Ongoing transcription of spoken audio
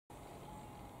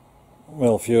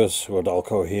Well, viewers,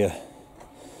 Rodalco here.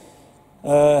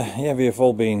 Yeah, we have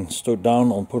all been stood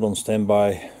down and put on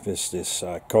standby with this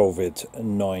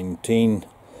COVID-19,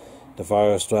 the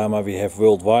virus drama we have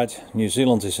worldwide. New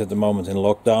Zealand is at the moment in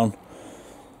lockdown,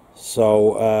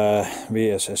 so we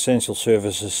as essential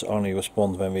services only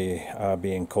respond when we are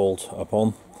being called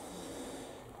upon.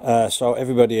 So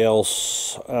everybody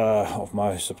else of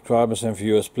my subscribers and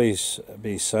viewers, please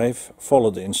be safe,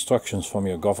 follow the instructions from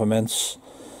your governments.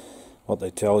 What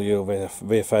they tell you,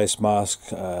 wear face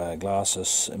mask,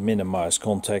 glasses, minimize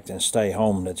contact and stay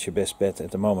home. That's your best bet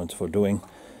at the moment for doing.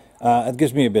 It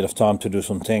gives me a bit of time to do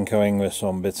some tinkering with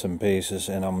some bits and pieces,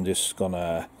 and I'm just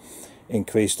gonna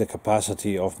increase the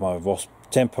capacity of my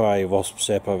temporary wasp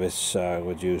zapper with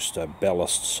reduced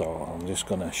ballast. So I'm just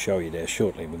gonna show you there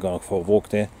shortly. We're going for a walk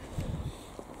there.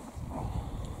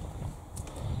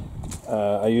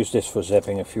 I use this for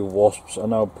zapping a few wasps. I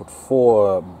now put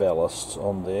 4 ballasts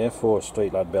on there, 4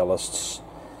 streetlight ballasts,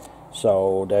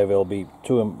 so they will be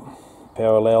 2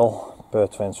 parallel per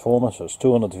transformer, so it's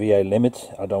 200 VA limit.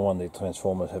 I don't want the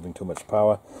transformers having too much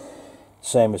power.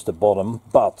 Same as the bottom,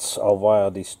 but I'll wire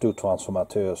these 2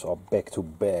 transformateurs are back to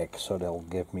back, so they'll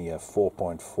give me a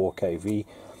 4.4 kV.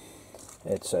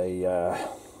 It's a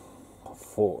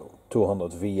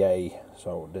 200 VA,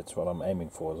 so that's what I'm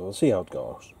aiming for, so we'll see how it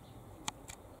goes.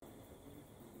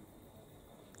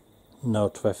 No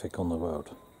traffic on the road.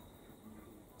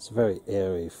 It's a very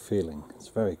airy feeling. It's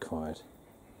very quiet.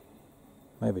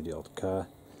 Maybe the odd car.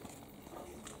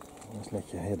 Let's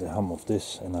let you hear the hum of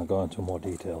this and I'll go into more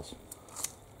details.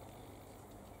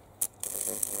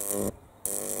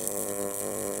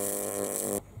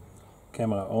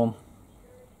 Camera on.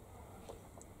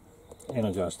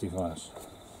 Energize device.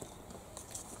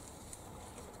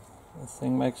 The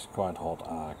thing makes quite hot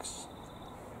arcs.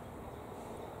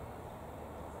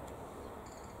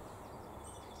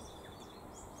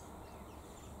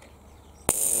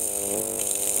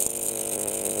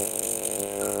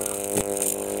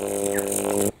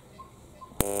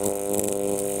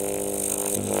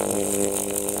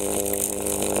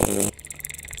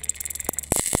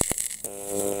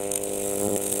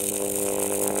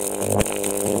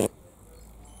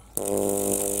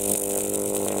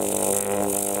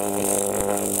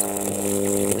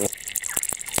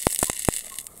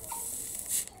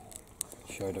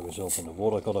 Show the result in the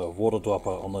water. I got a water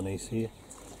dropper underneath here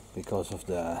because of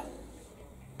the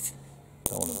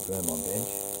don't want to burn my bench.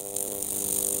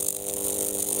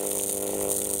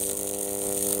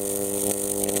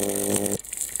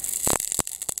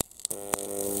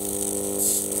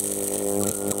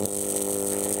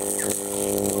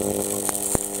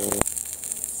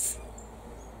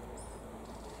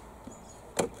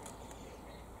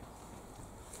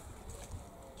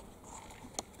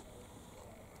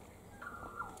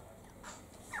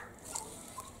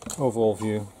 Overall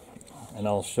view, and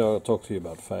I'll talk to you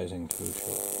about phasing too.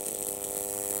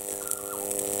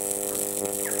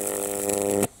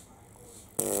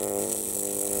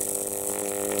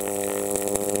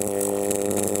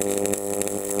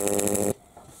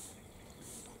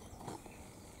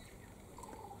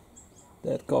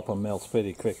 That copper melts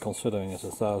pretty quick considering it's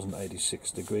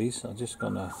 1086 degrees. I'm just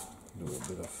gonna do a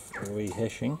bit of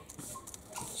rehashing.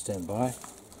 Stand by. I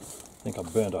think I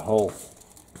burnt a hole.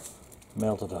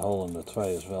 Melted a hole in the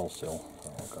tray as well still. So,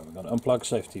 okay, we're going to unplug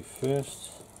safety first.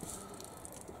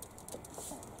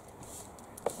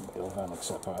 Galvanic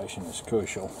separation is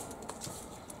crucial.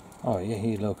 Oh yeah,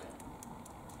 here look.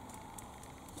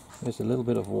 There's a little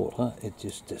bit of water. It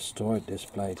just destroyed this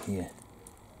plate here.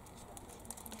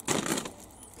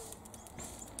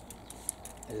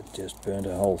 It just burned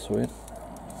a hole through it.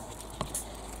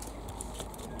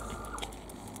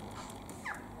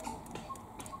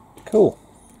 Cool.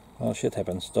 Well, shit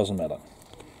happens, doesn't matter.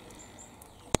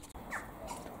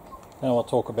 Now I'll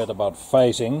talk a bit about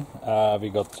phasing. We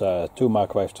got 2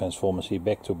 microwave transformers here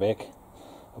back to back.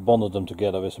 I bonded them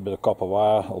together with a bit of copper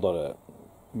wire, although the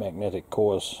magnetic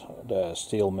cores, the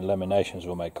steel laminations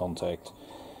will make contact.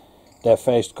 They're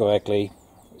phased correctly,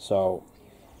 so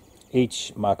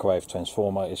each microwave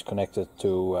transformer is connected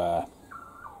to the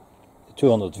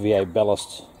 200 VA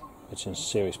ballast, which is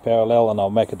series parallel, and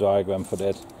I'll make a diagram for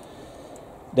that.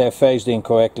 They're phased in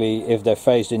correctly. If they're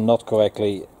phased in not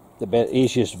correctly, the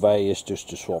easiest way is just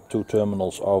to swap 2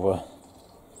 terminals over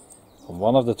from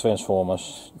one of the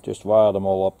transformers, just wire them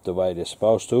all up the way they're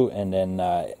supposed to, and then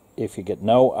if you get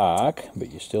no arc,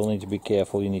 but you still need to be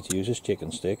careful, you need to use this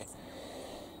chicken stick.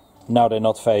 Now they're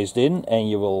not phased in and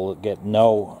you will get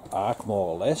no arc more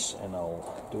or less, and I'll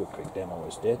do a quick demo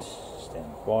with that.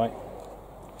 Stand by.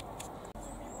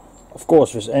 Of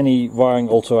course, with any wiring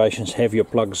alterations, have your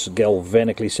plugs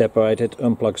galvanically separated.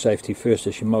 Unplug safety first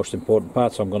is your most important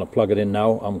part, so I'm going to plug it in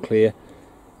now. I'm clear.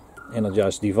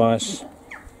 Energize device.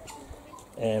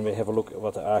 And we have a look at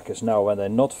what the arc is now. When they're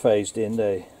not phased in,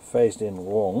 they phased in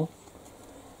wrong.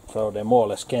 So they more or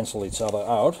less cancel each other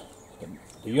out.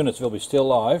 The units will be still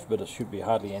live, but there should be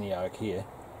hardly any arc here.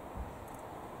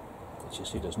 As you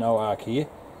see, there's no arc here.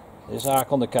 This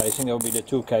arc on the casing, that will be the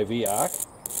 2 kV arc.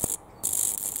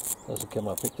 Does the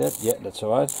camera pick that? Yeah, that's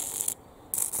alright.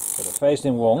 So they're phased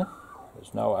in wrong.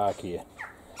 There's no arc here.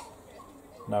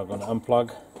 Now I'm going to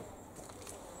unplug.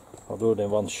 I'll do it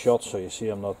in one shot so you see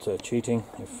I'm not cheating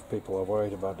if people are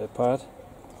worried about that part.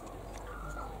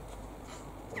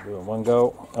 I'll do it in one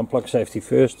go. Unplug safety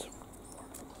first.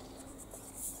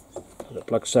 The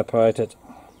plug separated.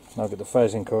 Now get the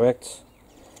phasing correct.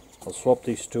 I'll swap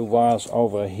these 2 wires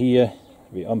over here.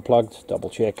 We unplugged, double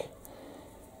check.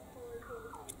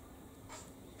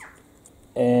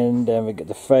 And then we get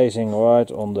the phasing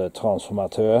right on the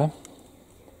transformateur.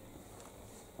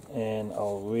 And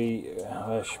I'll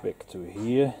rehash back to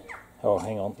here. Oh,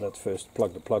 hang on, let's first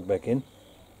plug the plug back in.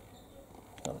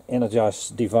 Energize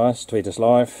device, tweet is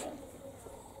live.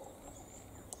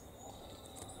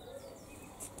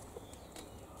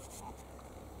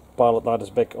 Pilot light is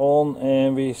back on,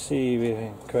 and we see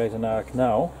we create an arc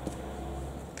now.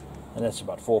 And that's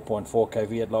about 4.4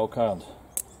 kV at low current.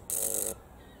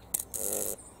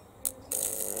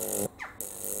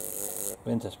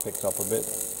 Wind has picked up a bit.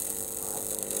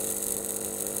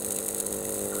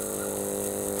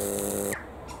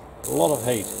 A lot of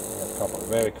heat in that copper,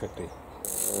 very quickly.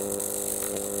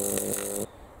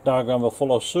 Diagram will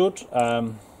follow suit.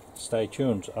 Stay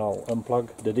tuned. I'll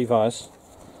unplug the device.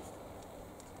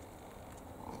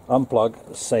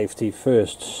 Unplug safety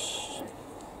first.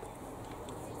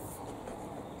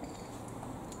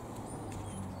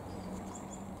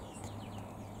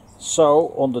 So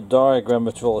on the diagram,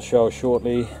 which we'll show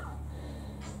shortly,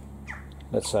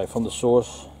 let's say from the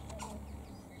source,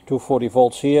 240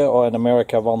 volts here, or in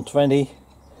America 120,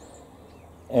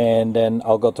 and then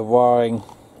I've got the wiring.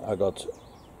 I got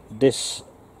this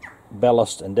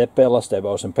ballast and that ballast, they're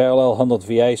both in parallel, 100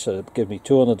 VA, so it gives me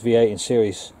 200 VA in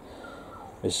series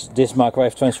with this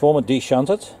microwave transformer,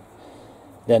 de-shunted.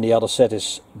 Then the other set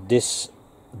is this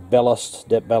ballast,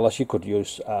 that ballast. You could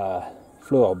use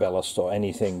fluoro ballast or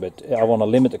anything, but I want to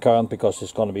limit the current because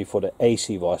it's going to be for the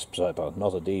AC wasp zapper,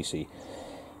 not a DC.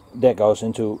 That goes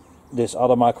into this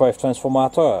other microwave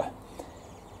transformator.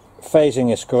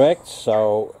 Phasing is correct,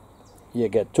 so you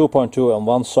get 2.2 on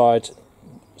one side,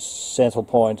 central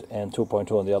point, and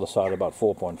 2.2 on the other side, about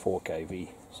 4.4 kV.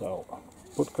 So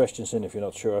put questions in if you're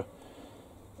not sure.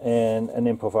 And an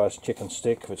improvised chicken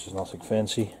stick, which is nothing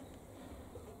fancy,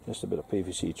 just a bit of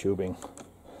PVC tubing.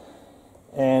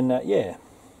 And yeah,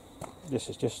 this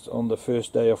is just on the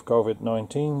first day of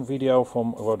COVID-19 video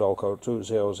from Rodolco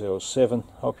 2007.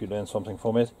 Hope you learned something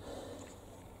from it.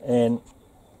 And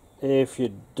if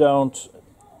you don't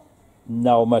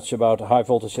know much about high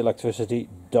voltage electricity,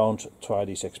 don't try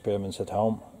these experiments at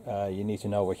home. You need to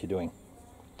know what you're doing.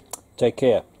 Take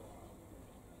care.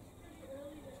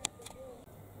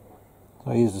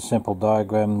 So here's the simple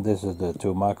diagram. This is the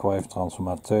 2 microwave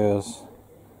transformateurs.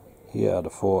 Here are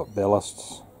the 4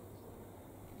 ballasts.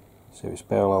 Series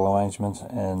parallel arrangement,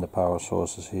 and the power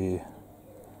sources here.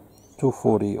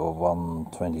 240 or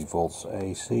 120 volts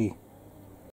AC.